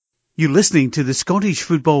You're listening to the Scottish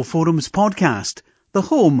Football Forums podcast, the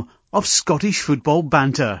home of Scottish football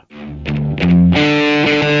banter.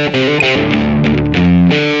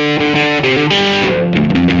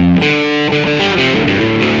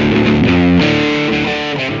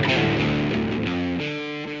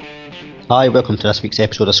 Hi, welcome to this week's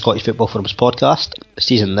episode of Scottish Football Forums podcast,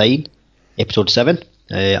 season 9, episode 7.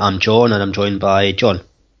 I'm John and I'm joined by John.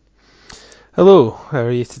 Hello, how are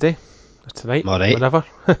you today? Or tonight? Alright. Whenever?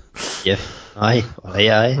 Yeah, aye.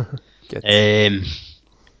 Good.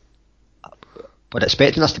 We're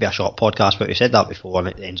expecting this to be a short podcast, but we said that before and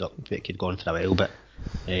it could go on for a while, but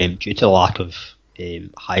due to the lack of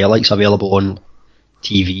highlights available on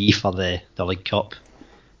TV for the League Cup,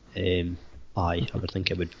 I would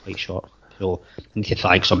think it would be quite short. So I need to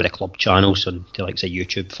thank some of the club channels and to like say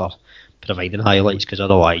YouTube for providing highlights, because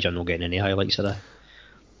otherwise you're not getting any highlights of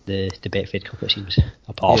the Betfred Cup, it seems,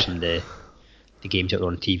 apart from the games that were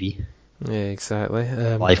on TV. Yeah, exactly.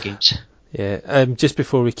 Live games. Yeah, just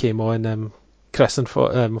before we came on, Chris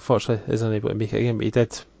unfortunately is unable to make it again, but he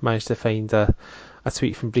did manage to find a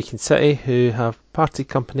tweet from Brecon City, who have parted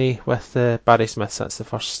company with Barry Smith. That's the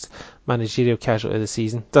first managerial casualty of the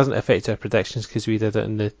season. Doesn't affect our predictions because we did it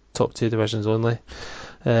in the top two divisions only.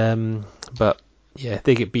 But yeah,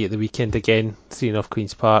 they get beat at the weekend again, 3-0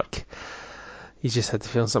 Queen's Park. You just had the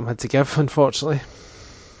feeling something had to give, unfortunately.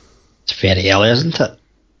 It's very early, isn't it?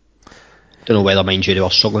 Don't know whether, mind you, they were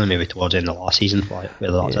struggling maybe towards the end of last season, whether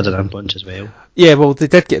that's had an influence as well. Yeah, well, they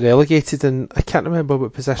did get relegated, and I can't remember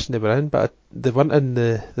what position they were in, but they weren't in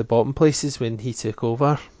the bottom places when he took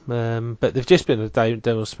over. But they've just been a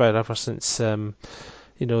downward spiral ever since, their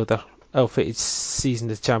ill-fated season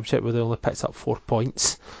of the Championship, where they only picked up 4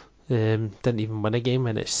 points. Didn't even win a game,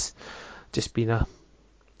 and it's just been a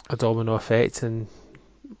domino effect. And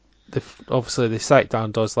they sacked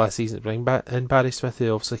Dan Dodds last season to bring back in Barry Smith,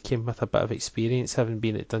 who obviously came with a bit of experience, having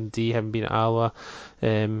been at Dundee, having been at Alloa.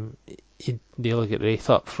 He nearly got Wraith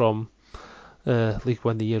up from League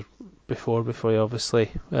One the year before he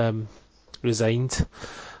obviously resigned.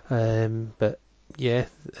 But yeah,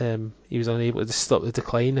 he was unable to stop the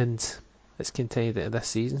decline, and it's continued into this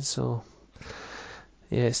season. So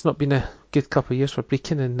yeah, it's not been a good couple of years for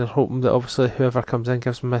Brecon, and they're hoping that obviously whoever comes in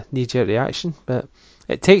gives them a knee-jerk reaction. But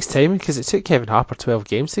it takes time, because it took Kevin Harper 12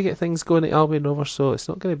 games to get things going at Albion Rovers, so it's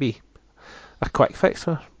not going to be a quick fix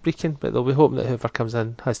for Brecon, but they'll be hoping that whoever comes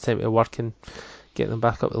in has time to work and get them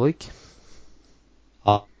back up the league.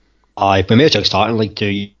 We made a jug starting League 2.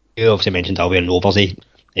 You obviously mentioned Albion Rovers. They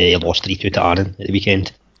lost 3-2 to Arran at the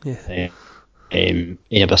weekend. Yeah.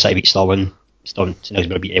 Edinburgh City beat Stirling. St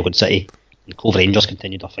Augustine beat Elwood City. And Cove Rangers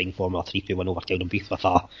continued their fine form with a 3-2 win over Keldenbeath with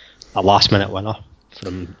a last minute winner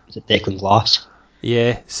from Declan Glass.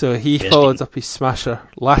 Yeah, so he followed up his smasher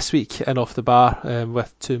last week and off the bar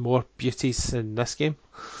with 2 more beauties in this game.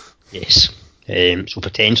 Yes. So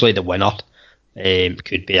potentially the winner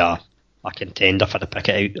could be a contender for the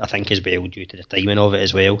picket out, I think, as well, due to the timing of it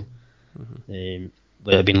as well. Mm-hmm.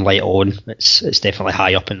 With it being light on, it's definitely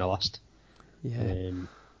high up in the list. Yeah.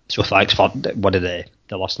 So thanks for one of the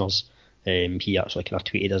listeners. He actually kind of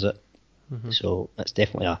tweeted us it. Mm-hmm. So it's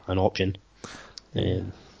definitely an option.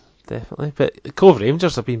 Definitely, but Cove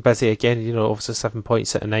Rangers have been busy again. Obviously 7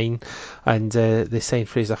 points out of 9, and they signed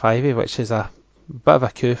Fraser Fyvie, which is a bit of a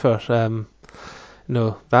coup for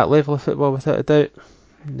that level of football, without a doubt.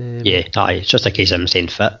 It's just a case of him staying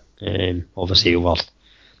fit. Obviously over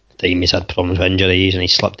the time he's had problems with injuries and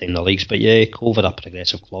he's slipped in the leagues, but yeah, Cove are a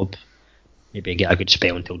progressive club. Maybe get a good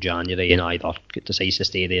spell until January and either decides to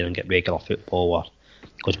stay there and get regular football, or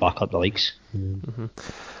goes back up the leagues. Mm-hmm.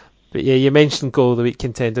 But yeah, you mentioned goal of the week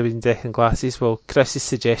contender with Declan Glasses. Well, Chris's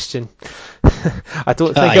suggestion, I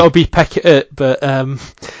don't think it'll be pick it out, but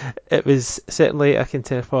it was certainly a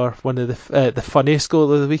contender for one of the funniest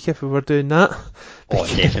goal of the week if we were doing that. Oh,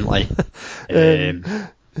 definitely.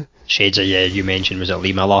 Shades of you mentioned, was it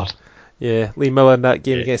Lee Miller? Yeah, Lee Miller in that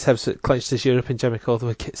game against Hibs clinched his Europe, and Jimmy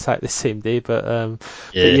Caldwell gets sacked the same day. But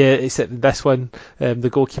except this one, the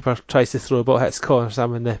goalkeeper tries to throw a ball, hits Colin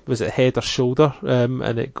Sam in was it head or shoulder,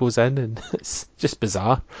 and it goes in, and it's just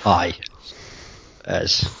bizarre. Aye,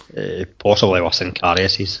 it's possibly worse than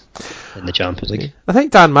Karius's in the Champions League. I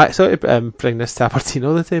think Dan Mackey, sorry to bring this to Aberdeen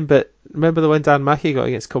all the time, but remember the one Dan Mackey got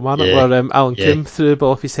against Kilmarnock where Alan Coombe threw the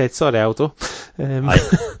ball off his head? Sorry, Aldo.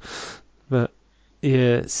 But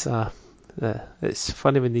yeah, it's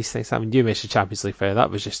funny when these things happen. You mentioned Champions League fair. That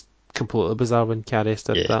was just completely bizarre when Karius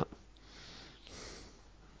did that.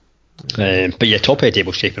 But yeah, top of the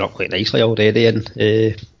table's shaping up quite nicely already in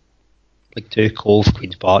League 2. Cove,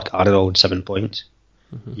 Queen's Park, Arran all 7 points.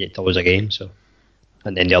 Mm-hmm. Yet there was a game, so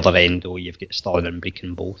And then the other end, though, you've got Stirling and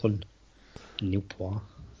Brecon both on Neil Poir.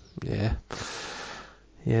 Yeah,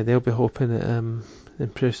 they'll be hoping it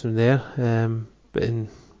improves from there. But in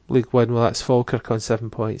League One, well, that's Falkirk on 7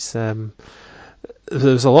 points. There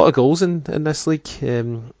was a lot of goals in this league.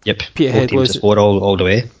 Yep, Peterhead both teams to score all the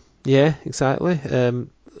way. Yeah, exactly.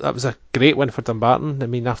 That was a great win for Dumbarton. I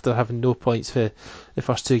mean, after having no points for the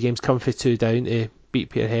first two games, come for 2 down to beat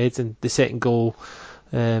Peterhead, and the second goal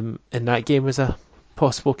in that game was a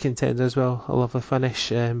possible contender as well. A lovely finish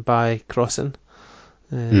by Crossan.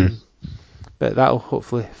 But that'll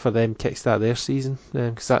hopefully for them kickstart their season,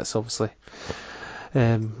 because that's obviously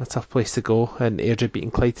a tough place to go. And Airdrie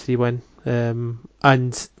beating Clyde 3-1,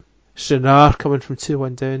 and Stranraer coming from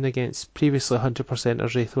 2-1 down against previously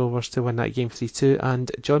 100%ers Wraith Rovers to win that game 3-2,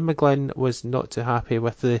 and John McGlynn was not too happy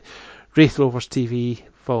with the Wraith Rovers TV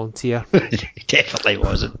volunteer. He definitely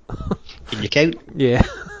wasn't. Can you count? Yeah.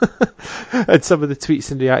 And some of the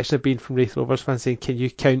tweets and reaction have been from Wraith Rovers fans saying, can you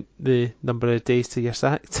count the number of days till you're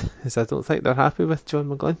sacked? Because I don't think they're happy with John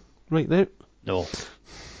McGlynn right now. No.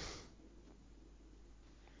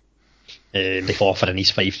 They fought for an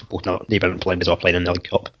East Fife. Both they weren't playing because they were playing in the League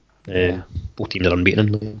Cup. Both teams are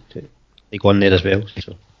unbeaten in League One there as well.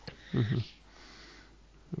 So.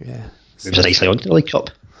 Yeah. Moves us nicely on to the League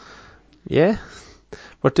Cup. Yeah.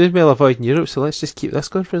 We're doing well avoiding Europe, so let's just keep this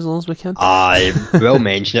going for as long as we can. I will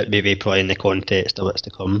mention it maybe probably in the context of what's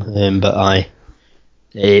to come. But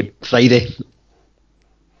Friday,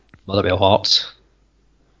 Motherwell Hearts.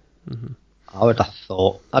 I would have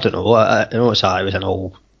thought, I don't know, I know it was an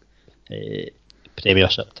old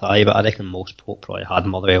Premiership tie, but I reckon most folk probably had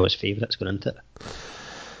Motherwell as favourites going into it.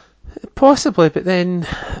 Possibly, but then,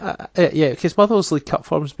 because Motherwell's League Cup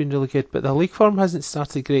form's been really good, but the league form hasn't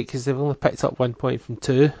started great because they've only picked up 1 point from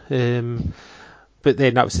 2. But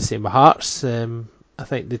then that was the same with Hearts. I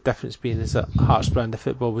think the difference being is that Hearts' brand of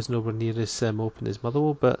football was nowhere near as open as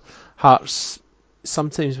Motherwell, but Hearts,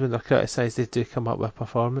 sometimes when they're criticised, they do come up with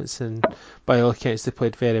performance, and by all accounts they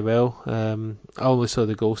played very well. I only saw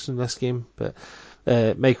the goals from this game, but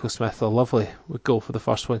Michael Smith, a lovely goal for the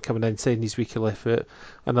first one coming inside his weaker left foot,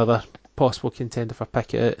 another possible contender for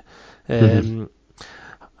Pickett.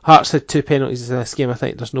 Hearts had 2 penalties in this game. I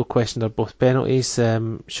think there's no question they're both penalties.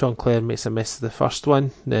 Sean Clare makes a mess of the first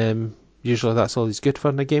one. Usually that's all he's good for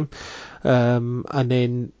in a game. And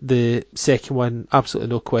then the second one,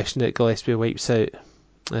 absolutely no question that Gillespie wipes out.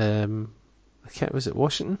 Was it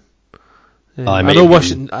Washington? I know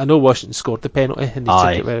Washington scored the penalty and they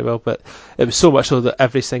took it very well, but it was so much so that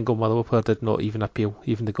every single Motherwell player did not even appeal,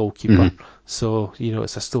 even the goalkeeper. So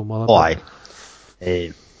it's a still Motherwell. I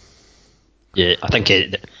think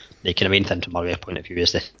the kind of main thing from my point of view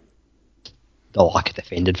is the lack of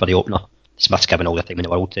defending for the opener. Smith's given all the time in the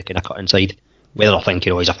world to kind of cut inside. Whether I think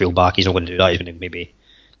he's a full back, he's not going to do that. He's going to maybe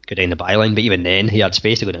go down the byline, but even then he had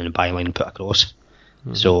space to go down the byline and put across.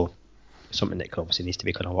 So something that obviously needs to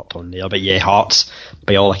be kind of worked on there. But yeah, Hearts,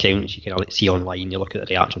 by all accounts, you can see online, you look at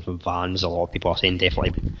the reaction from fans, a lot of people are saying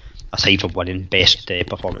definitely, aside from winning, best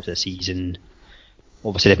performance of the season.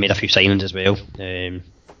 Obviously they've made a few signings as well,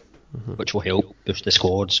 which will help boost the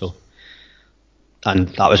squad. So, and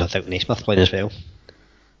that was without Naismith playing as well.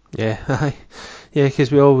 Yeah,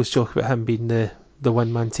 because we always joke about him being the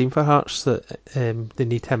one-man team for Hearts, that they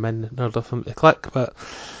need him in order for him to click. But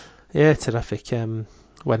yeah, terrific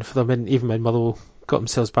win for them, and even when Motherwell got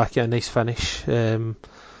themselves back at a nice finish. I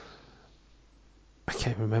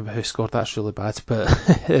can't remember who scored. That's really bad, but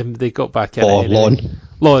they got back in.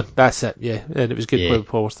 Lawn, that's it. Yeah, and it was good play with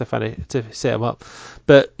Powers to set him up.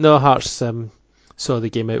 But no, Hearts saw the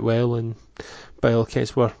game out well, and by all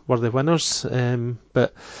accounts were the winners.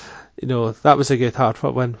 But that was a good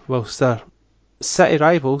hard-fought win. Whilst their city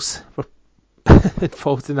rivals were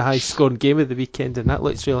involved in the high-scoring game of the weekend, and that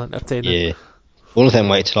looks real entertaining. Yeah. The only thing I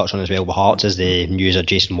wanted to touch on as well with Hearts is the news of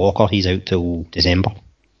Jason Walker. He's out till December.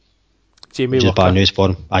 Jamie Walker. Which is bad news for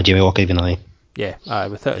him. Jamie Walker, even I. Yeah,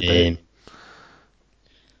 without a doubt.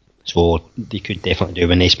 So they could definitely do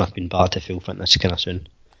with Naismith being back to full fitness kind of soon.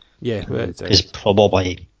 Yeah, because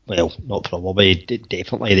definitely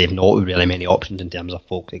they've not really many options in terms of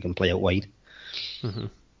folk that can play out wide.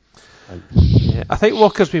 Yeah, I think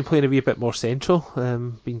Walker's been playing a wee bit more central,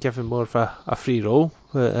 been given more of a free role.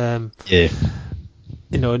 But,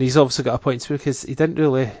 and he's obviously got a point too, because he didn't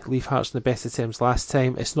really leave Hearts in the best of terms last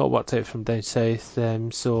time. It's not worked out from down south,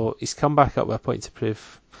 so he's come back up with a point to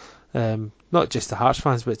prove, not just to Hearts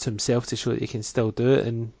fans but to himself, to show that he can still do it,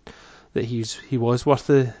 and that he was worth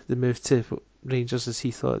the move to Rangers as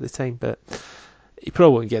he thought at the time. But he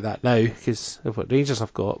probably won't get that now because of what Rangers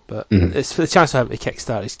have got, but it's for the chance for him to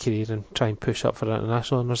kickstart his career and try and push up for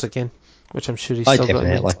international honours again. which I'm sure he's Aye, still got.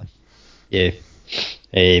 definitely. Yeah.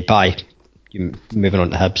 Moving on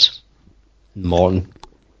to Hibs. Morton,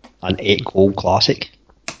 an 8-goal classic.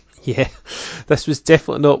 Yeah, this was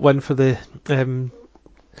definitely not one for the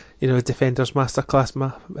Defenders Masterclass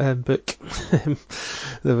book.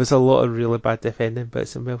 There was a lot of really bad defending, but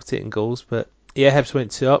some well taken goals. But yeah, Hibs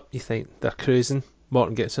went 2 up. You think they're cruising.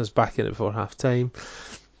 Morton gets us back in it before half time.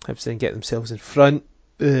 Hibs then get themselves in front.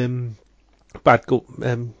 Bad goal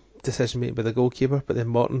decision making by the goalkeeper, but then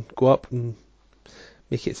Morton go up and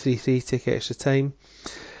make it 3-3, take extra time.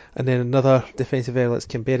 And then another defensive error lets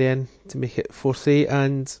Canberra in to make it 4-3.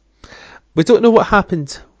 And we don't know what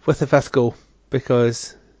happened with the 5th goal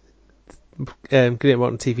because Great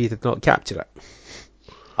Morton TV did not capture it.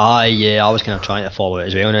 Yeah, I was kind of trying to follow it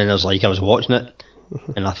as well, and then I was watching it,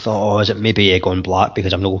 and I thought, is it maybe gone black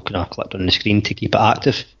because I'm not kind of clicked on the screen to keep it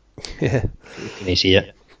active? Yeah. Can you see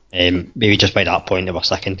it? Maybe just by that point they were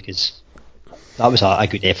second, because that was a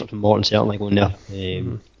good effort from Morton, certainly, going there.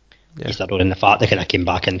 And the fact they kind of came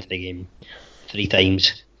back into the game 3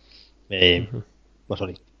 times. Twice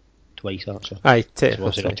actually. Aye,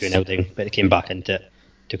 obviously not 2-0 down, but they came back into it,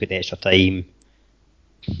 took it the extra time.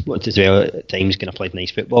 What as well at times kind of played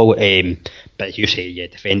nice football. But as you say,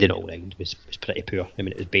 defending all round was pretty poor. I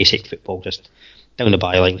mean, it was basic football, just down the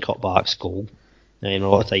byline, cutbacks, goal, and a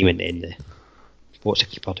lot of time. And then what's the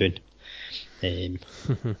keeper doing?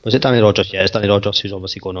 Was it Danny Rogers? Yeah, it's Danny Rogers who's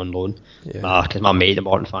obviously going on loan. Because my mate, the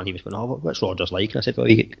Morton fan, he was going, what's Rogers like? And I said, well,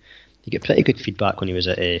 you get pretty good feedback when he was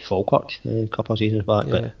at Falkirk a couple of seasons back.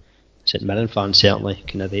 Yeah. But St Mirren fans certainly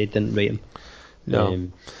they didn't rate him.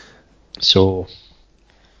 No. So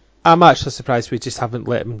I'm actually surprised we just haven't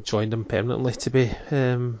let him join them permanently, to be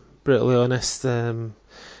brutally honest. I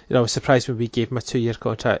was surprised when we gave him a 2-year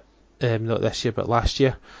contract, not this year but last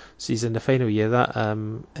year. So he's in the final year of that,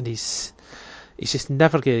 and he's just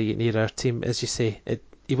never going to get near our team. As you say,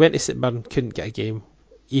 he went to St Mirren, couldn't get a game,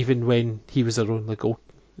 even when he was our only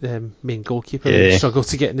main goalkeeper. He struggled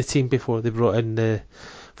to get in the team before they brought in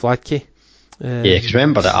Vladke. Because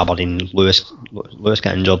remember that Aberdeen, Lewis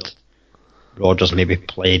got injured. Rogers maybe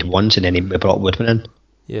played once, and then we brought Woodman in.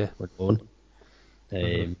 Yeah. Woodman.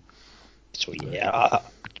 So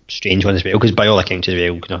strange one as well, because by all accounts as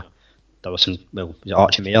well, there was some. Well, was it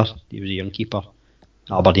Archie Mayer? He was a young keeper.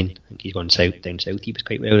 Aberdeen, I think he's gone down south. He was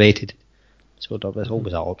quite well rated, so there was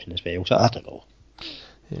always that option as well. So I don't know.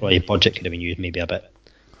 Probably budget could have been used maybe a bit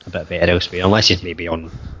better elsewhere, unless he's maybe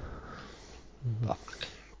on a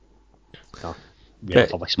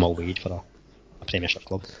relatively small wage for a Premiership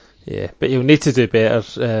club. Yeah, but he'll need to do better,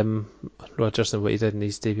 Rogers, than what he did in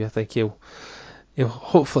his debut. I think he'll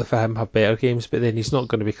hopefully for him have better games, but then he's not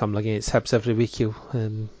going to be coming against Hibs every week. He'll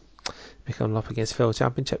be coming up against fellow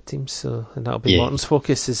Championship teams, and that'll be Morton's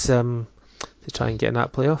focus is to try and get in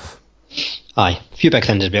that playoff. Aye, a few big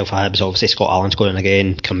things as well for Hibs. Obviously Scott Allen scoring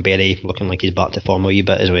again, Canberra looking like he's back to form a wee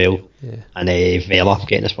bit as well, and Vela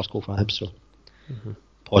getting his first goal for Hibs. So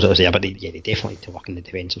positives there, but they definitely need to work on the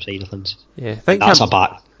defensive side of things. Yeah, I think that's a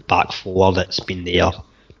back four that's been there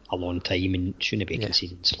a long time and shouldn't be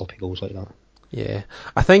conceding sloppy goals like that. Yeah,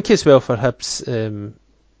 I think as well for Hibs,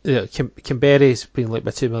 Canberra's been like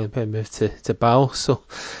my £2 million move to Ball, so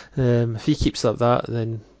if he keeps up that,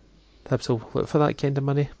 then Hibs will look for that kind of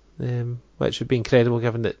money, which would be incredible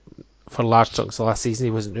given that for large chunks of last season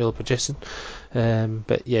he wasn't really producing.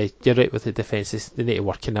 But yeah, you're right with the defences, they need to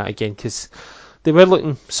work on that again, because they were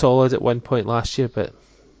looking solid at one point last year, but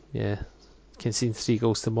yeah, conceding 3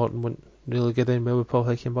 goals to Morton wouldn't really go down well with Paul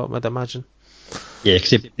Hickenbottom, I'd imagine. Yeah, because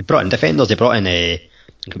they brought in defenders. They brought in, I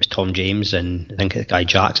think it was Tom James and I think the guy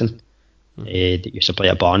Jackson that used to play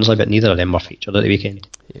at Barnsley, but neither of them were featured at the weekend.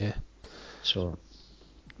 Yeah. So,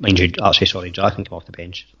 mind you, Jackson came off the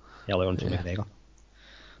bench early on for McGregor.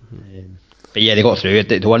 But yeah, they got through it.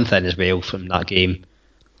 The one thing as well from that game,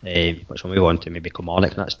 which we'll move on to maybe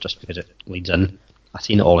Kilmarnock, and that's just because it leads in. I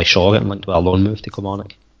seen Ollie Shaw getting linked with a loan move to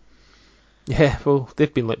Kilmarnock. Yeah, well,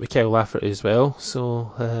 they've been like Mikel Lafferty as well,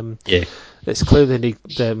 so it's clear they need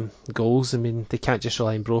goals. I mean, they can't just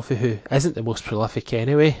rely on Brophy, who isn't the most prolific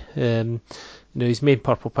anyway. His main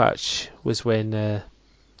purple patch was when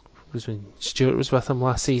Stewart was with him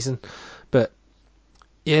last season, but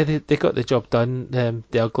yeah, they got the job done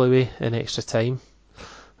the ugly way in extra time.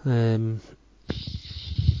 Dom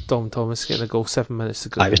Thomas getting a goal 7 minutes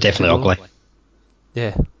ago. It was definitely ugly.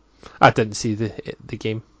 Yeah, I didn't see the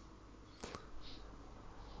game.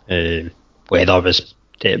 Weather was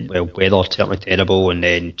weather certainly terrible, and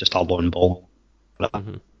then just a lone ball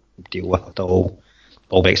deal with it all.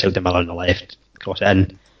 Ball breaks out the middle on the left, cross it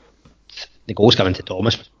in. The goal's coming to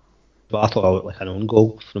Thomas, but I thought it looked like an own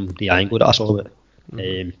goal from the angle that I saw it.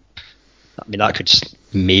 I mean, that could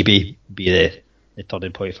maybe be the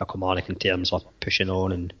turning point for Kilmarnock in terms of pushing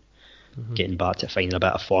on and getting back to finding a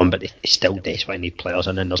bit of form, but they still desperately need players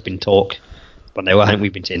in, and there's been talk. But now I think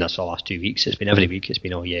we've been saying this for the last 2 weeks. It's been every week. It's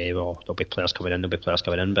been, oh yeah, well, there'll be players coming in,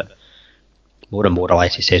 but more and more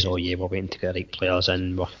Alessi says, oh yeah, we're waiting to get the right players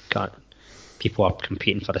in. People are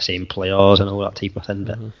competing for the same players and all that type of thing.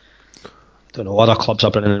 But I don't know, other clubs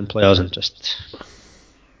are bringing in players and just.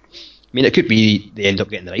 I mean, it could be they end up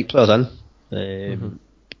getting the right players in,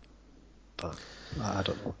 but I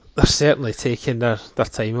don't know. They're certainly taking their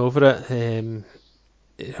time over it.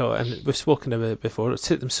 You know, and we've spoken about it before. It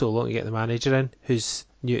took them so long to get the manager in, who's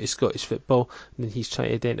new to Scottish football, and then he's trying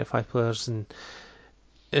to identify players. And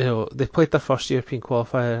you know, they played their first European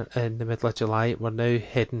qualifier in the middle of July. We're now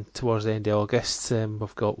heading towards the end of August.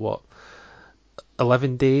 We've got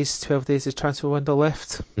 11 days, 12 days of transfer window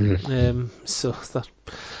left. So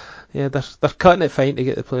they're cutting it fine to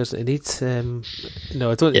get the players that they need.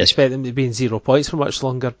 I don't expect them to be in 0 points for much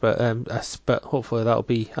longer, but hopefully that'll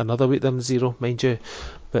be another week than 0, mind you.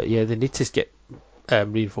 But yeah, they need to get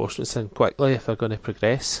reinforcements in quickly if they're going to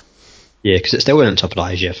progress. Yeah, because it still wouldn't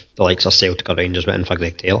surprise you if the likes of Celtic or Rangers went in for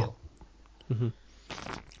Greg Taylor.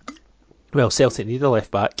 Well, Celtic need a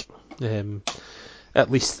left back, at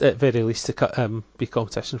very least to be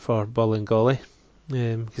competition for Bolingoli,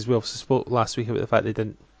 because we also spoke last week about the fact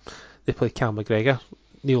they played Cal McGregor.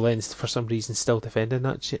 Neil Lennon's for some reason still defending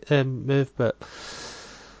that move, but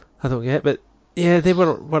I don't get it. But yeah, they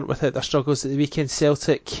weren't without their struggles at the weekend.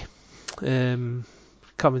 Celtic coming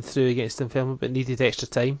through against Dunfermline, but needed extra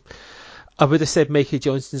time. I would have said Mikey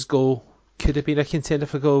Johnston's goal could have been a contender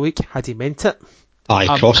for goal of the week had he meant it.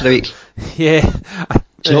 Cross of the week. Yeah.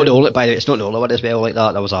 It's not the only. By the way, it's not the only one as well like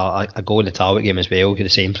that. There was a goal in the Talbot game as well. The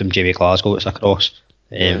same from Jamie Glasgow. It's a cross.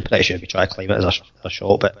 Pretty sure if you try to climb it as a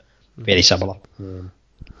shot, but very similar.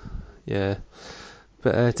 Yeah.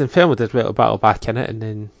 But Dunfermline did well to battle back in it, and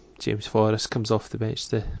then James Forrest comes off the bench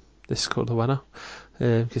to score the winner.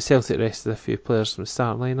 Because Celtic rested a few players from the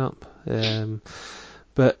starting lineup.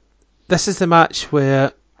 But this is the match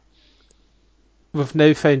where we've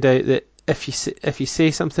now found out that if you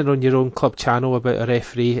say something on your own club channel about a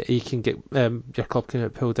referee, you can get your club can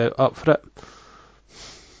get pulled out for it.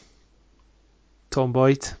 Tom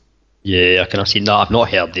Boyd. Yeah, I kind of seen that. I've not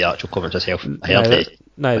heard the actual comments myself. I heard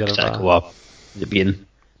neither of the being.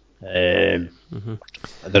 I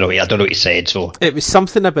don't know what he said. So it was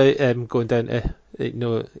something about going down to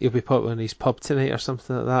he'll be put on his pub tonight or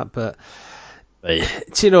something like that. But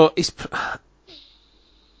he's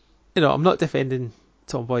I'm not defending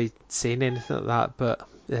Tom Boyd saying anything like that, but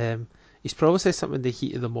he's probably said something in the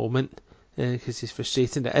heat of the moment because he's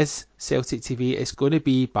frustrated. It is Celtic TV. It's going to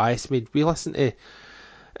be biased. I mean, we listen to,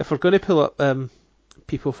 if we're going to pull up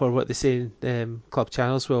people for what they say in club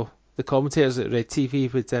channels, well, the commentators at Red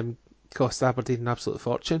TV would cost Aberdeen an absolute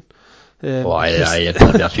fortune. there'd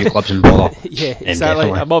be a few clubs involved. Yeah, exactly.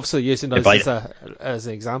 Definitely. I'm obviously using us as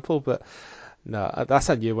an example, but no, that's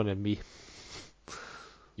a new one in me.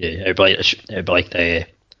 Yeah, it'd be like the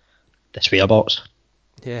swear box.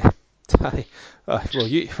 Yeah.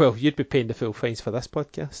 You'd be paying the full fines for this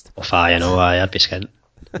podcast. I know, I'd be skint.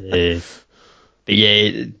 But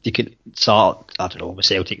yeah, you could start. I don't know. With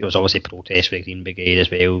Celtic, there was obviously protest for the Green Brigade as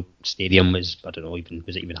well. Stadium was, I don't know,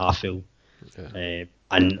 was it even half full? Yeah.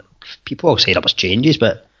 And people all said it was changes,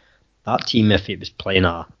 but that team, if it was playing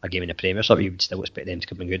a game in the Premiership, you would still expect them to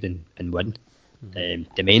come in good and win.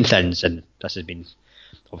 The main things, and this has been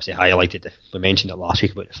obviously highlighted. We mentioned it last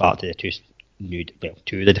week about the fact that two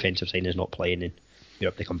of the defensive signings not playing in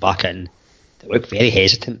Europe. They come back in. They look very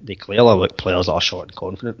hesitant. They clearly look players that are short in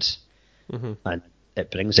confidence. And it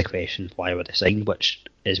brings the question, why were they signed, which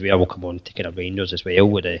is where we'll come on to kind of Rangers as well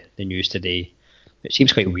with the news today. It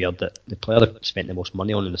seems quite weird that the player that spent the most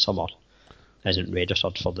money on in the summer isn't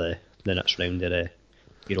registered for the next round of the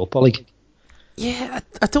Europa League. Yeah,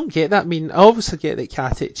 I don't get that. I mean, I obviously get that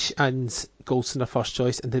Katic and Goldson are first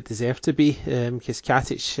choice, and they deserve to be, because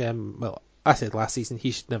Katic, I said last season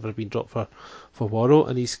he should never have been dropped for Warrow,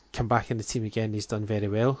 and he's come back in the team again. He's done very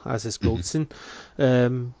well, as is Goldson.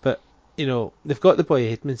 But they've got the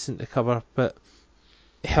boy Edmondson to cover, but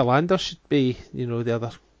Helander should be, the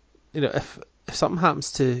other. If something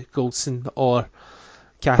happens to Goldson or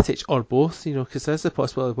Katic or both, because there's the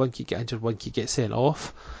possibility one could get injured, one could get sent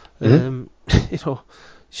off.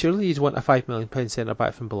 Surely you'd want a £5 million centre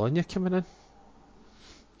back from Bologna coming in.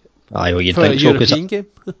 You'd for think a so, European game.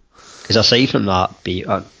 Because aside from that,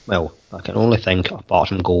 I can only think apart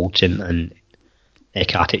from Goldson and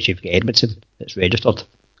Katic, you've got Edmondson that's registered.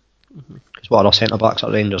 Because what other centre backs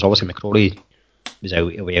are Rangers? Obviously McCrory was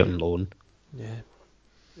away out on loan. Yeah.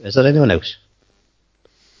 Is there anyone else?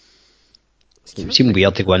 It would seem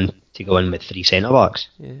weird to go in with 3 centre backs.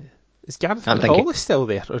 Yeah. Is Gareth McCauley still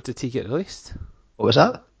there, or did he get released? What was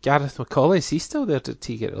that? Gareth McCauley, is he still there? Did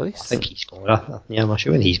he get released? I think he's gone. Yeah, I'm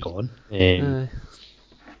assuming he's gone.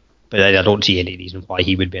 But I don't see any reason why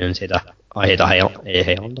he would be instead of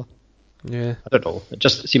Highlander. Yeah. I don't know. It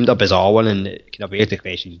just seemed a bizarre one, and it kind of raised the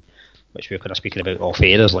question, which we were kind of speaking about off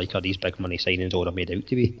air, is like, are these big money signings all they're made out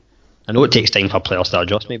to be? I know it takes time for players to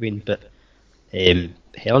adjust, maybe, but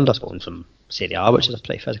Highlander's going from Serie A, which is a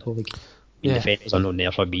pretty physical league. Defenders are known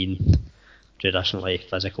there for being traditionally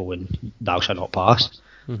physical and thou shalt not pass.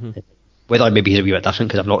 Whether maybe he's a wee bit different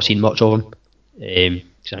because I've not seen much of him.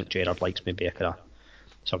 Because I think Gerrard likes maybe a kind of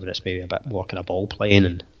something that's maybe a bit more kind of ball playing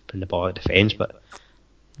and putting the ball at defence, but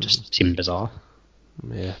just seemed bizarre.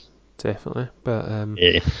 Yeah, definitely. But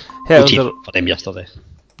Highlander for them yesterday.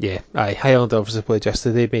 Yeah, Highlander obviously played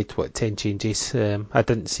yesterday. They made 10 changes. I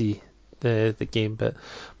didn't see the game, but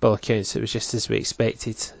by all accounts it was just as we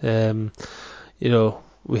expected.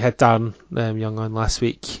 We had Darren Young on last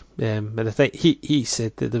week, and I think he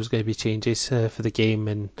said that there was going to be changes for the game,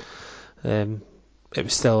 and it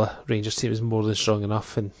was still a Rangers team that was more than strong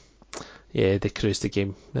enough, and they cruised the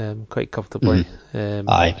game quite comfortably.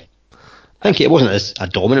 I think it wasn't as a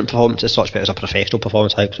dominant performance as such, but it was a professional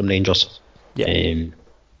performance from Rangers.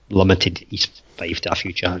 Limited his 5 to a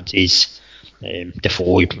few chances.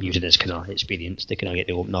 Defoe using his kind of experience to kind of get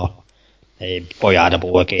the opener. Boy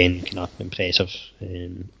Adabo again, kind of impressive.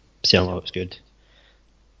 Certainly looks good.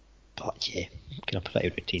 But kind of pretty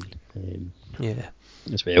routine.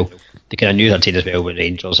 As well. The kind of news I'd say as well with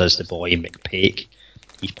Rangers is the boy McPake.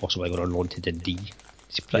 He's possibly going on loan to Dundee.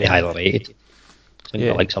 He's pretty highly rated. I think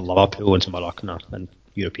the likes of Liverpool and some other kind of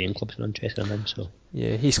European clubs are interested in him. So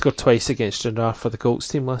he scored twice against Stranraer for the Colts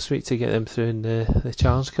team last week to get them through in the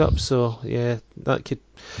Challenge Cup. So it'll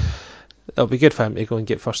be good for him to go and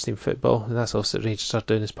get first team football, and that's also what Rangers are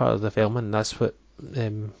doing as part of the development. And that's what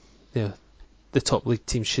the top league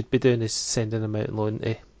teams should be doing, is sending them out on loan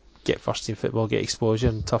to get first team football, get exposure,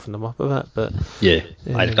 and toughen them up a bit. But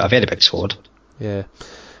they've got a very big squad.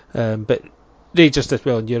 But Rangers did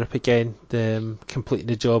well in Europe again, completing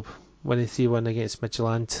the job, winning 3-1 against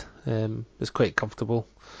Midtjylland. Was quite comfortable.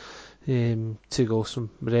 2 goals from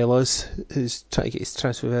Morelos, who's trying to get his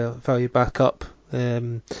transfer value back up.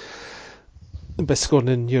 By scoring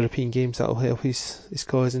in European games, that'll help his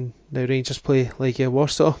cause. And now Rangers play Legia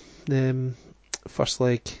Warsaw, first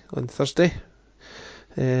leg on Thursday.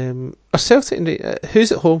 Are Celtic,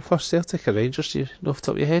 who's at home for Celtic or Rangers? Do you know off the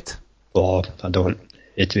top of your head? Oh, I don't.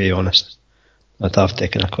 To be honest, I'd have to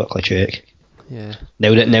kind of quickly check. Yeah.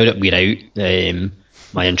 Now that we're out,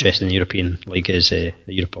 my interest in the European League is the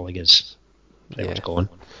Europa League is pretty much gone.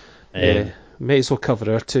 Might as well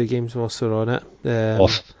cover our 2 games whilst we're on it.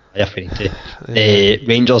 If we need to.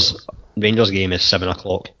 Rangers game is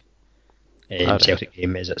 7:00. Celtic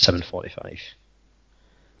game is at 7:45.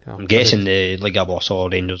 I'm guessing the Liga Warsaw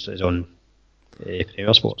Rangers is on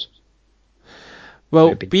Premier Sports.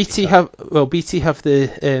 Well, BT have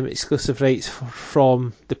the exclusive rights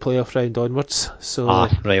from the playoff round onwards. So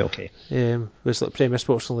right, okay. Whereas like Premier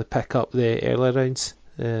Sports only pick up the early rounds.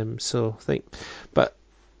 I think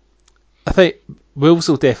Wolves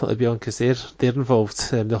will definitely be on because they're involved.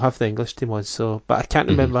 They'll have the English team on. So, but I can't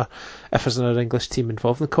remember if there's another English team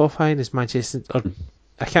involved in the qualifying. Is Manchester? Or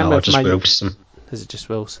I can't remember. Just Wolves. Is it just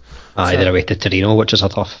Wolves? They're away to Torino, which is a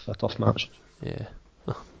tough match. Yeah.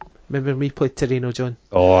 Remember we played Torino, John?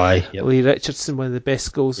 Oh, aye. Yep. Lee Richardson, one of the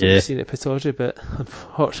best goals we've seen at Pittodrie, but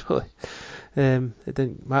unfortunately it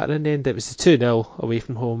didn't matter in the end. It was the 2-0 away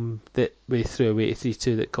from home that we threw away to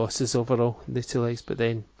 3-2 that cost us overall in the 2 legs, but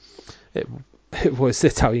then it was the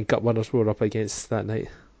Italian Cup winners we were up against that night.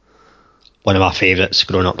 One of my favourites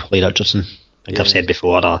growing up, Lee Richardson. I think I've said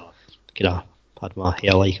before, I could have had my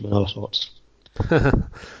hair like him and other sorts. No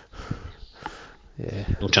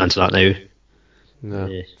chance of that now. No.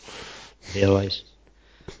 Hair-wise.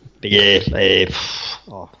 But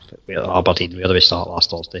Aberdeen, where do we start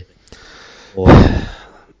last Thursday? Well,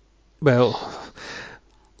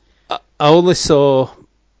 I only saw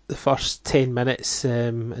the first 10 minutes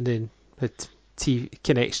and then had TV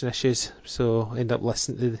connection issues, so I ended up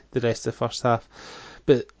listening to the rest of the first half.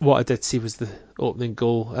 But what I did see was the opening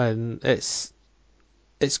goal, and it's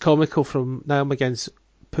comical from Niall McGinn's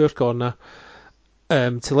poor corner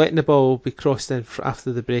to letting the ball be crossed in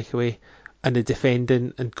after the breakaway, and the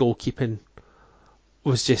defending and goalkeeping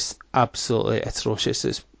was just absolutely atrocious.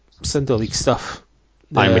 It's Sunday League stuff.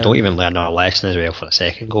 And we don't even learn our lesson as well for a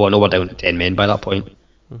second goal. I know we're down to 10 men by that point,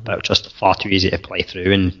 but it was just far too easy to play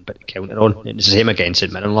through and put the counter on. It was the same against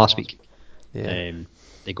St Mirren last week.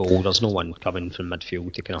 the goal. There's no one coming from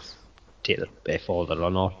midfield to kind of take the follow the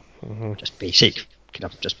run or just basic,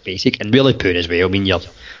 and really poor as well. I mean, you're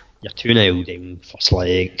 2-0 down first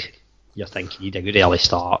leg. You're thinking you need a good early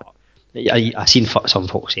start. I seen some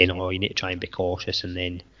folks saying, "Oh, you need to try and be cautious and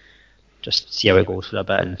then just see how it goes for a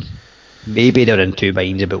bit." And maybe they're in two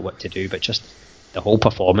minds about what to do, but just the whole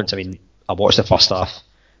performance. I mean, I watched the first half.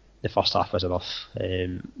 The first half was enough.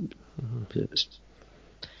 It was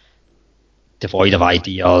devoid of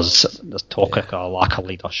ideas. There's talk of a lack of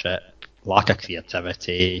leadership, lack of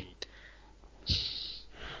creativity.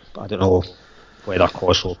 I don't know whether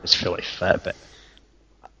Cosgrove is fully fit, but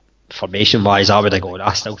formation-wise, I would have gone.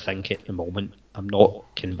 I still think at the moment, I'm not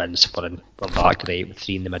convinced we're that great with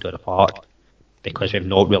 3 in the middle of the park, because we've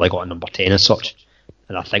not really got a number 10 as such,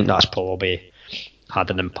 and I think that's probably had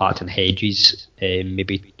an impact on Hedges.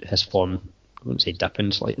 Maybe his form, I wouldn't say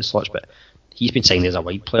dipping slightly as such, but he's been signed as a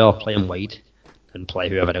wide player, playing wide, and play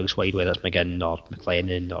whoever else wide, whether it's McGinn or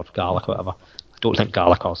McLennan or Garlick or whatever. I don't think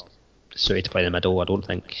Gallagher's suited to play in the middle. I don't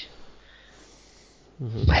think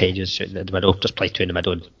Hedges shooting in the middle. Just play 2 in the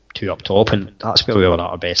middle and 2 up top, and that's where we were at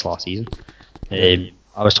our best last season. I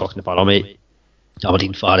was talking to Barnum,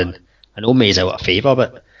 Aberdeen fan, and I know May's out of favour,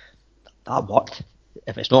 but that worked.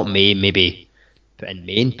 If it's not May, maybe put in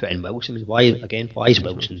Main, put in Wilson. Why is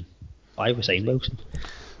Wilson? Why we signed Wilson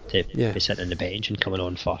to be sitting on the bench and coming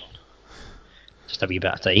on for just a wee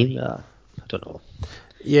bit of time? I don't know.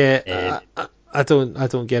 Yeah, I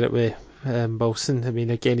don't get it with Wilson. I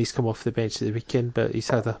mean, again, he's come off the bench at the weekend, but he's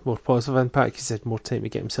had a more positive impact. He's had more time to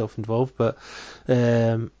get himself involved. But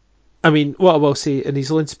I mean, what I will say, in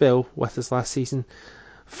his loan spell with us last season,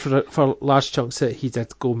 for large chunks that he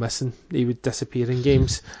did go missing, he would disappear in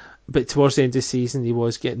games. But towards the end of the season, he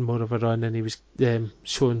was getting more of a run, and he was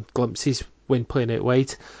showing glimpses when playing out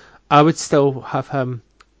wide. I would still have him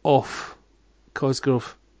off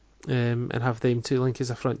Cosgrove and have them two link as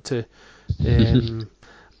a front two, and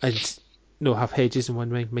have Hedges in one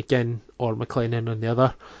wing, McGinn or McLennan on the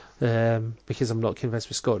other, because I'm not convinced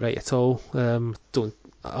with Scott Wright at all.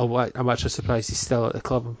 I'm actually surprised he's still at the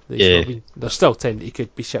club. There's still time that he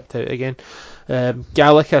could be shipped out again.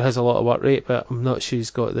 Gallagher has a lot of work rate, but I'm not sure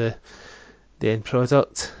he's got the end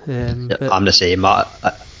product. I'm the same.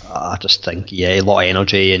 I just think a lot of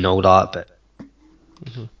energy and all that, but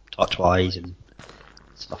touch wise and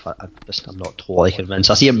stuff, I'm not totally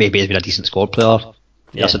convinced. I see him maybe as being a decent squad player,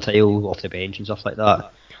 versatile off the bench and stuff like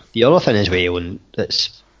that. The other thing as well, and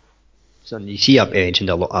you see I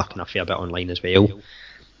mentioned a kind of fair bit online as well.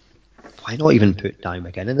 Why not even put Dan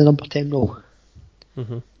McGinn in the number 10 role?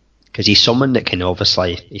 Because he's someone that can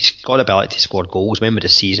obviously, he's got the ability to score goals. Remember the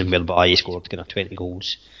season whereby he scored kind of 20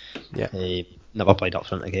 goals. Never played up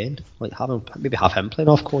front again. Like have him playing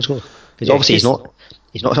off Cosgrove, because obviously he's not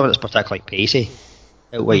someone that's particularly pacey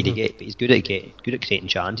out wide to get, but he's good at creating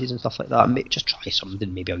chances and stuff like that. And just try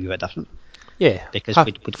something maybe a wee bit different. Yeah, because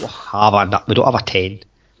we don't have a 10.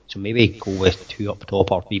 So maybe go with 2 up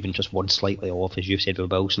top, or even just one slightly off, as you said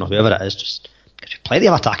with Wilson or whoever it is. Just because we've plenty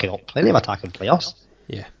of attacking players.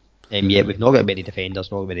 Yeah. Yet we've not got many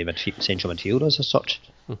defenders, not many central midfielders as such.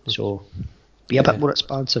 So be a bit more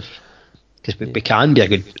expansive, because we can be a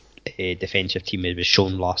good defensive team, as was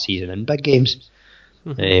shown last season in big games.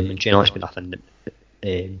 And generally, it's been nothing that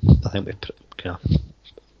I think we've kind of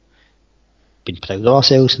been proud of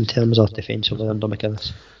ourselves in terms of defensively under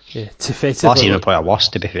McInnes. Yeah, defensively. Last season was probably a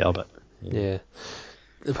worst, to be fair, but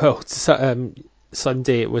well,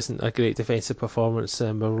 Sunday it wasn't a great defensive performance.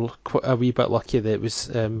 We were a wee bit lucky that it was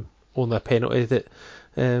only a penalty that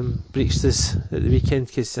breached us at the weekend,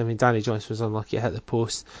 because I mean Danny Johnson was unlucky to hit the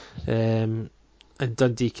post, and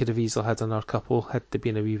Dundee could have easily had another couple had they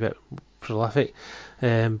been a wee bit prolific,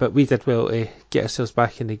 but we did well to get ourselves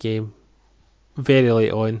back in the game very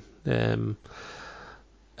late on, and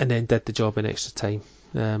then did the job in extra time.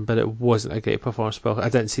 But it wasn't a great performance. But I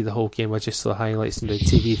didn't see the whole game. I just saw the highlights on the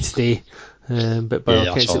TV today. But by all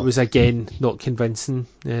accounts, it was again not convincing.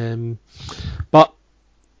 But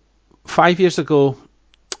 5 years ago,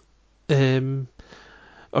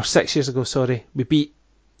 or 6 years ago, sorry, we beat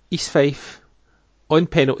East Fife on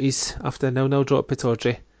penalties after a 0-0 draw at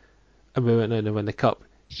Pittodrie, and we went on to win the cup.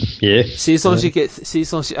 Yeah.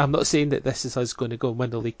 I'm not saying that this is us going to go and win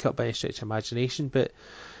the League Cup by any stretch of imagination, but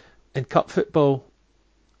in cup football,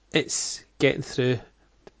 it's getting through.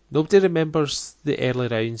 Nobody remembers the early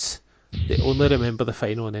rounds. They only remember the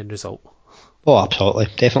final and end result. Oh, absolutely,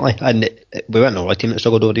 definitely. And we weren't the only team that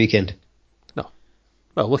struggled over the weekend. No.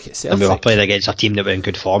 Well, look at Celtic. And we were playing against a team that were in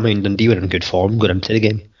good form, and Dundee were in good form going into the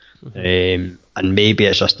game. And maybe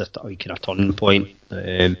it's just a kind of turning point.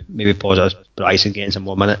 Maybe Paul's rising, getting some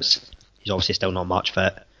more minutes. he's obviously still not match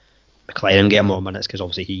fit. McLaren getting more minutes because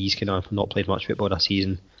obviously he's kind of not played much football this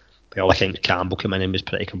season. But I think Campbell came in and was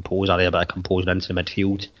pretty composed, added a bit of composure into the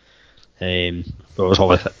midfield. But it was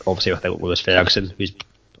obviously without Lewis Ferguson, who's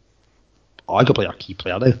arguably our key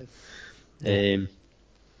player now.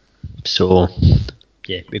 So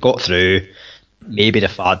yeah, we got through. Maybe the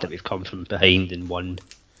fact that we've come from behind and won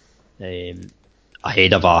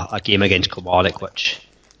ahead of a game against Kilmarnock, which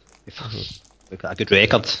we've got a good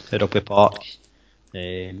record at Rugby Park.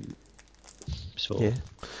 So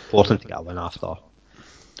important to get a win after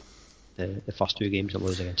the first 2 games and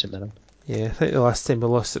lose against St Mirren. Yeah, I think the last time we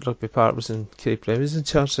lost at Rugby Park was when Craig Brown was in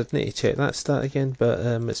charge. I'd need to check that stat again, but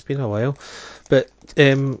it's been a while. But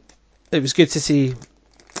it was good to see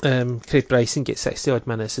Craig Bryson get 60 odd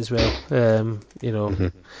minutes as well.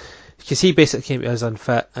 Because he basically came to us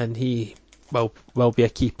unfit, and he will be a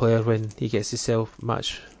key player when he gets himself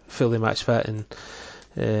fully match fit, and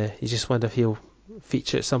you just wonder if he'll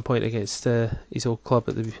feature at some point against his old club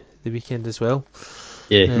at the weekend as well.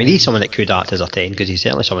 Yeah, I mean, he's someone that could act as a 10 because he's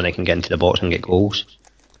certainly someone that can get into the box and get goals.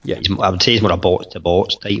 Yeah, I would say he's more a box to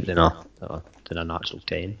box type than a natural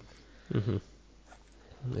 10.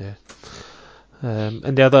 Yeah.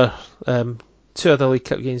 And the other 2 other League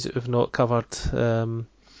Cup games that we've not covered,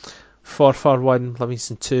 Forfar 1,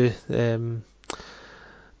 Livingston 2.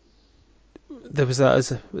 There was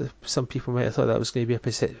that, some people might have thought that was going to be a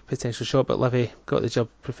potential shot, but Livy got the job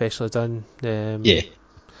professionally done.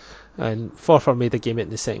 And Forfar made the game in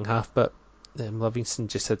the second half, but Livingston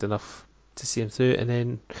just had enough to see him through. And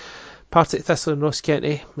then Partick Thistle and Ross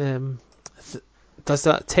County, does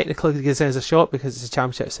that technically give us a shot because it's a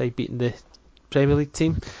championship side beating the Premier League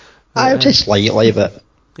team? I would say slightly, but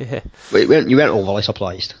yeah. You weren't overly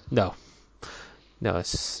surprised. No,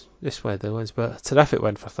 it's one of the ones, but a terrific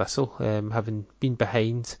win for Thistle, having been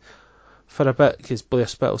behind for a bit because Blair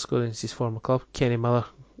Spittle scored against his former club. Kenny Miller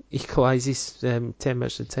equalises 10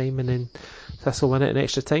 minutes of time, and then Thistle win it in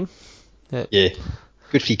extra time. Yeah,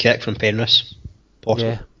 good free kick from Penrith.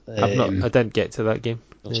 Yeah, I didn't get to that game.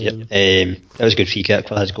 That was a good free kick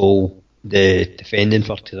for his goal. The defending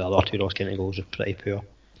for the other 2 Ross County goals was pretty poor.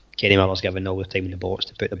 Kenny Miller's given all the time in the box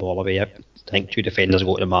to put the ball away. I think 2 defenders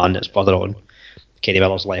go to the man that's further on. Kenny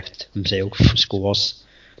Miller's left himself, scores,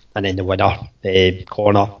 and then the winner,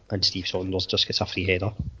 corner, and Steve Saunders just gets a free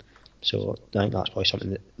header. So I think that's probably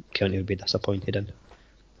something that County would be disappointed in.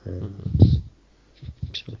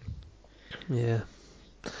 Yeah.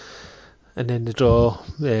 And then the draw,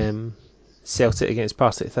 Celtic against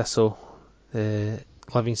Partick Thistle,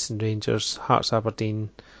 Livingston Rangers, Hearts Aberdeen,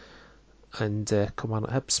 and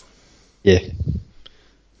Kilmarnock Hibs. Yeah.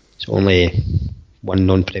 It's only one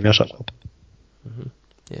non-Premiership club.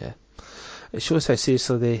 Yeah. It shows how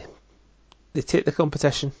seriously they take the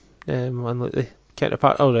competition, unlike the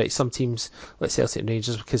counterpart. Alright, some teams like Celtic and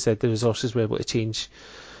Rangers, because they had the resources, were able to change,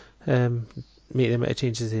 make the amount of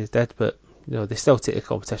changes they did, but they still take the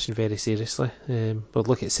competition very seriously. But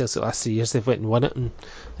look at Celtic the last 3 years, they've went and won it, and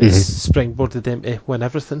it's springboarded them to win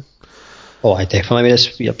everything. Oh, I definitely. I mean,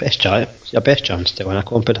 it's your best chance to win a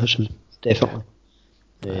competition. Definitely.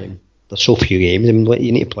 There's so few games. I mean,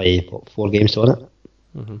 you need to play 4 games to win it.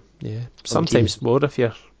 Yeah, sometimes more if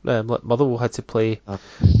you're like Motherwell had to play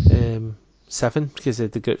 7 because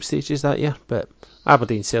of the group stages that year, but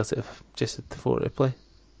Aberdeen Celtic have just had the 4 to play.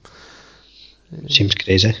 Seems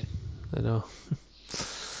crazy. I know.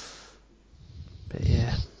 But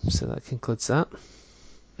yeah, so that concludes that.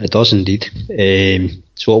 It does indeed.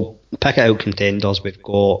 So we'll pick out contenders. We've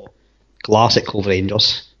got Glass at Cove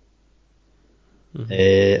Rangers.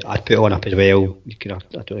 I'd put one up as well. I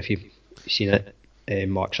don't know if you've seen it.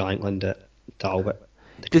 Mark Shankland at Talbot.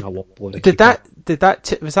 Was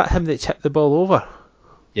that him that chipped the ball over?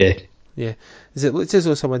 Yeah. Yeah. Is it looked as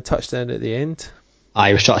though someone touched in at the end?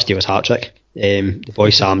 I was trying to steal his hat-trick. The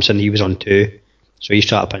boy Samson, he was on 2, so he's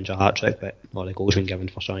trying to pinch a hat-trick, but the goal's been given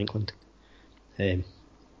for Shankland.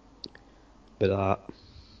 But that,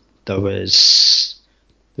 there was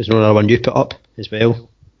another one you put up as well.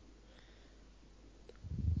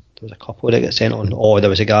 There was a couple that got sent on. Oh, there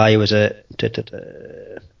was a guy,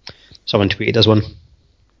 someone tweeted us one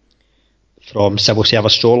from Civil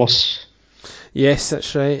Service Strollers. Yes,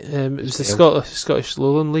 that's right. It was the Scottish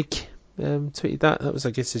Lowland League tweeted that. That was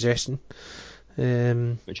a good suggestion.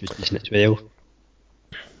 Which was decent as well.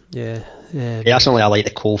 Yeah. Personally, I like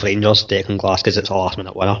the Cove Rangers Declan Glass because it's a last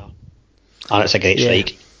minute winner. And it's a great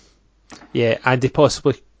strike. Yeah, and they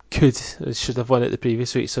possibly should have won it the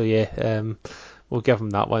previous week, so yeah, we'll give them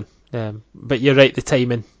that one. But you're right, the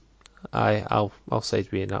timing, I'll side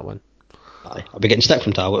with you in that one. I'll be getting stick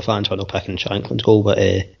from Talbot fans when they're picking Shankland's goal, but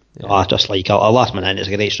I just like a last minute, it's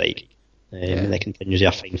a great strike. and they continue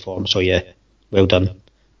their fine form. So yeah, well done.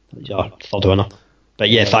 Your third winner. But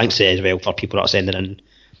yeah, thanks as well for people that are sending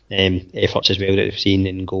in efforts as well that we've seen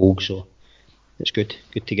in goals. So it's good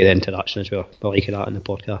to get the interaction as well. I like that in the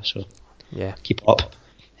podcast. So yeah, keep up.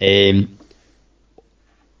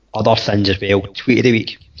 Other things as well. Tweet of the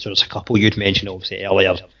week. So there's a couple you'd mentioned obviously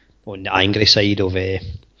earlier on the angry side of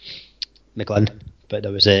McGlynn, but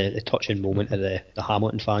there was the touching moment of the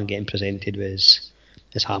Hamilton fan getting presented with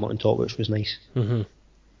his Hamilton top, which was nice. Mm-hmm.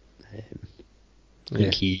 I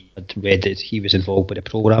think he had read that he was involved with the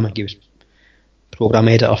programme. I think he was programme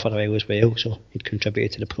editor for a while as well, so he'd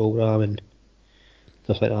contributed to the programme and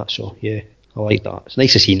stuff like that. So yeah, I like that. It's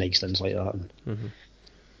nice to see nice things like that. And, I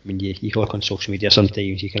mean, you can look on social media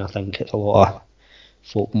sometimes, you kind of think it's a lot of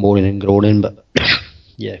folk moaning and groaning, but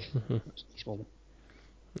yeah, it's a nice moment.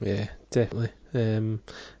 Yeah, definitely.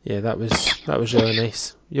 Yeah, that was really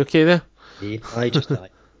nice. You okay there? Yeah, I just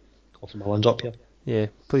coughing my lungs up here. Yeah,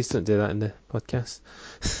 please don't do that in the podcast.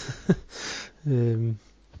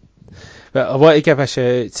 But I want to give a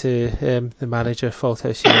shout out to the manager of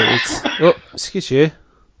Salthouse United. Oh, excuse you.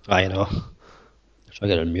 I know. Should I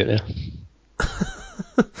get on mute there?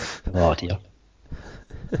 Oh dear.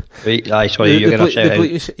 Right, sorry, you're going to shout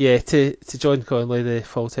out. Yeah, to John Conley, the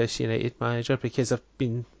Salthouse United manager, because I've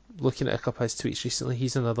been looking at a couple of his tweets recently.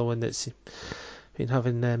 He's another one that's been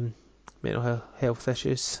having mental health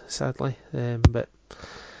issues, sadly. But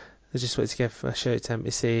I just wanted to give a shout out to him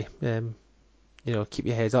to say, keep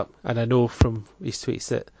your head up. And I know from his tweets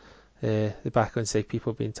that the back on side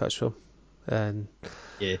people have been in touch with him, and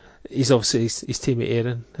he's obviously his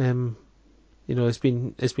teammate Aaron. Has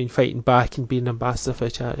been fighting back and being ambassador for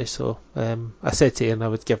a charity. So I said to Aaron I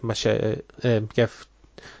would give him a shout out, give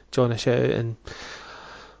John a shout out, and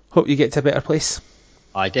hope you get to a better place.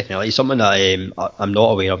 Aye, definitely. It's something that I'm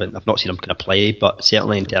not aware of. I've not seen him kind of play, but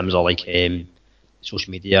certainly in terms of like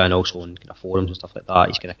social media and also on kind of forums and stuff like that,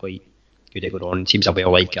 he's kind of quite good at going on. Seems a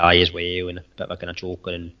well-liked guy as well, and a bit of a kind of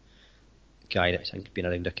joker and guy that's been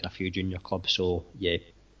around a kind of few junior clubs. So yeah,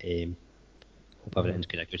 hope everything's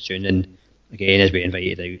kind of good soon. And again, as we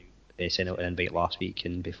invited out, sent out an invite last week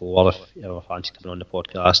and before, if you ever fancy coming on the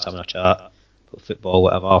podcast, having a chat about football,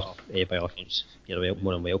 whatever, by all means, you're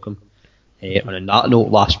more than welcome. And on that note,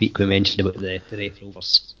 last week we mentioned about the Raith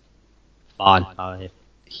Rovers fan.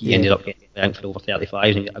 He ended up getting ranked for over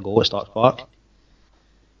 35 and got a goal at Starks Park.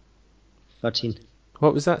 I'd seen.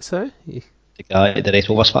 What was that, sorry? The guy, the Raith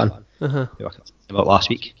Rovers fan, who I came out last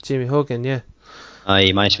week. Jamie Hogan, yeah.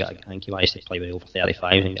 He managed to get, I think he managed to play with over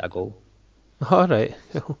 35 and get a goal. Alright.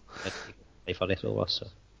 Play for Raith Rovers,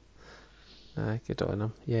 so. Good on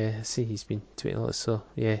him. Yeah, I see he's been tweeting a lot, so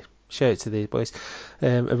yeah, shout out to the boys.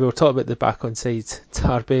 And we were talking about the back on side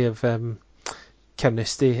derby of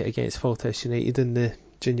Carnoustie against Salthouse United in the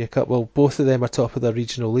Junior Cup. Well, both of them are top of their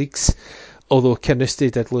regional leagues, although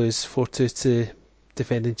Carnoustie did lose 4-2 to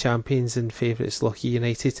defending champions and favourites Lochee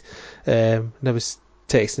United. And I was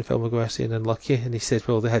texting Phil Maguire saying unlucky, and he said,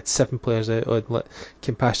 well, they had 7 players out on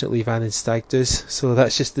compassionate leave and in stag do's, so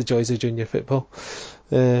that's just the joys of junior football.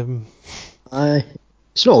 It's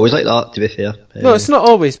not always like that, to be fair. No, it's not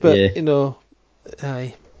always, but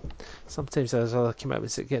sometimes there's other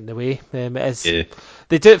commitments that get in the way. It is.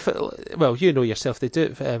 They do it for, well, you know yourself, they do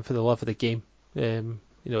it for the love of the game.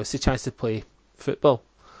 It's a chance to play football.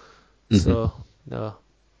 So, no.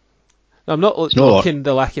 I'm not looking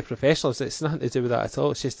the lack of professionals. It's nothing to do with that at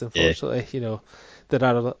all. It's just, unfortunately, there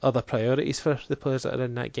are other priorities for the players that are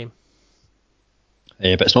in that game.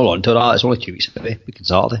 But it's not on to that. It's only 2 weeks away. Week on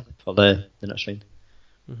Saturday for the next round.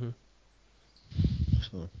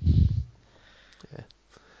 So,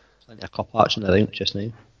 plenty of cup action, I think, just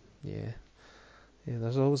now. Yeah,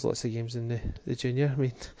 there's always lots of games in the junior. I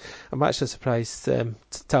mean, I'm actually surprised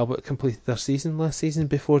Talbot completed their season last season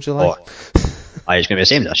before July. It's going to be the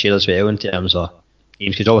same this year as well in terms of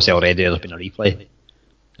games, because obviously already there's been a replay.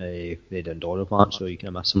 They did in Donald match, so you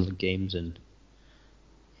can miss some of the games, and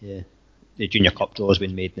the Junior Cup draw has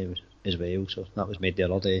been made now as well, so that was made the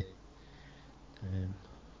other day.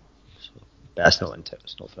 But it's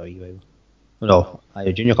not for a while. No,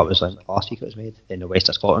 the Junior Cup was last week it was made. Then the West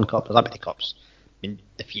of Scotland Cup, there's that many cups. I mean,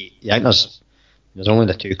 if you think there's only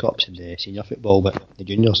the 2 cups in the senior football, but the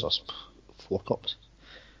juniors there's 4 cups.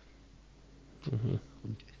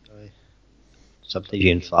 Sometimes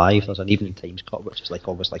you're in 5. There's an Evening Times Cup, which is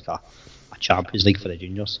almost like a Champions League for the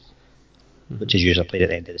juniors, which is usually played at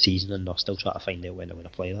the end of the season, and they're still trying to find out when they're going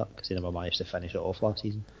to play that because they never managed to finish it off last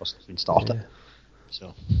season or even start it.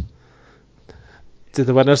 So, do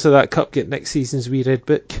the winners of that cup get next season's wee red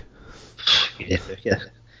book? Yeah.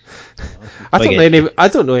 I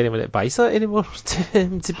don't know anyone that buys that anymore. To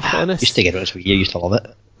be honest, Used to get it as we used to love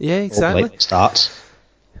it. Yeah, exactly. Like stats.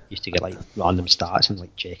 Used to get like random stats and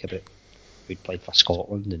like check about who'd played for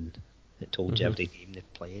Scotland, and it told you every game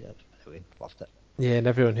they'd played. I loved it. Yeah, and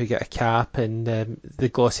everyone who got a cap, and the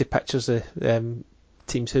glossy pictures of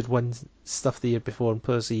teams who'd won stuff the year before and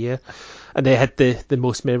players of the year, and they had the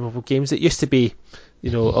most memorable games. It used to be,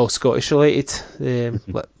 all Scottish related,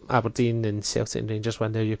 like Aberdeen and Celtic and Rangers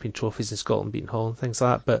won their European trophies, and Scotland beating Holland, things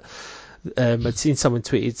like that. But I'd seen someone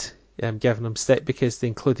tweeted giving them stick because they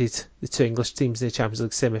included the two English teams in the Champions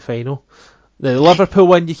League semi-final. The Liverpool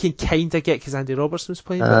one you can kind of get because Andy Robertson was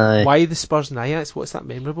playing, but why the Spurs and Ajax? What's that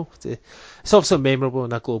memorable? It's obviously memorable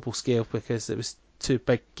on a global scale because it was two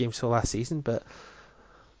big games for last season, but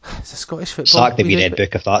it's a Scottish football. Sack the wee red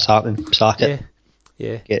book if that's happening. Sack it.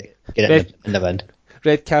 Yeah. Get it in the bin.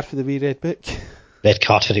 Red card for the wee red book. Red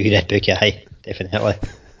card for the wee red book, yeah, definitely.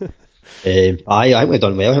 I think we've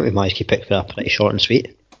done well. I think we've managed to keep it pretty short and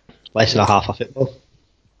sweet. Less than a half of football.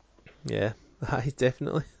 Yeah,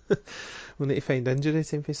 definitely. We'll need to find injury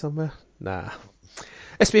time for somewhere. Nah.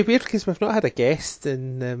 It's been weird because we've not had a guest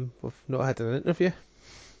and we've not had an interview.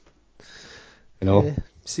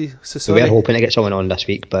 So we're hoping to get someone on this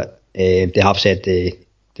week, but they have said they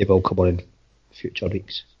will come on in future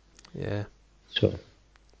weeks. Yeah. So,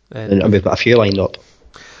 and we've got a few lined up.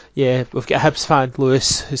 Yeah, we've got a Hibs fan,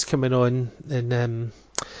 Lewis, who's coming on in,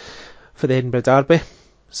 for the Edinburgh Derby.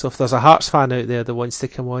 So if there's a Hearts fan out there that wants to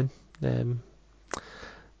come on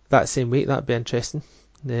that same week, that'd be interesting.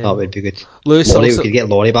 That would be good. Lewis Laurie, also, we could get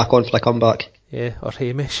Laurie back on for the comeback. Yeah, or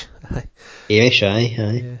Hamish. Hamish, aye.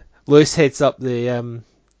 Yeah. Lewis heads up the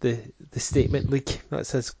statement league.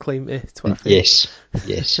 That's his claim to Twitter. Yes.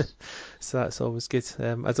 So that's always good.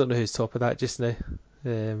 I don't know who's top of that just now.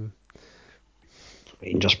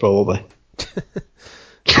 Rangers probably.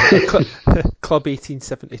 Club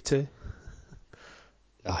 1872.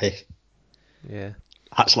 Aye. Yeah.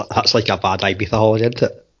 That's like a bad Ibiza holiday, isn't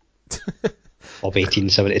it? Of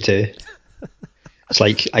 1872. It's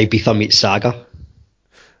like Ibiza meets Saga.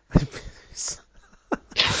 And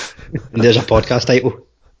there's a podcast title.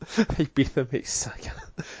 Ibiza meets Saga.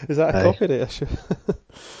 Is that a copyright issue?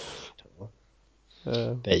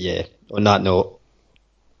 But yeah, on that note,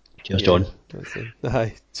 cheers, John.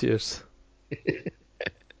 Aye, cheers.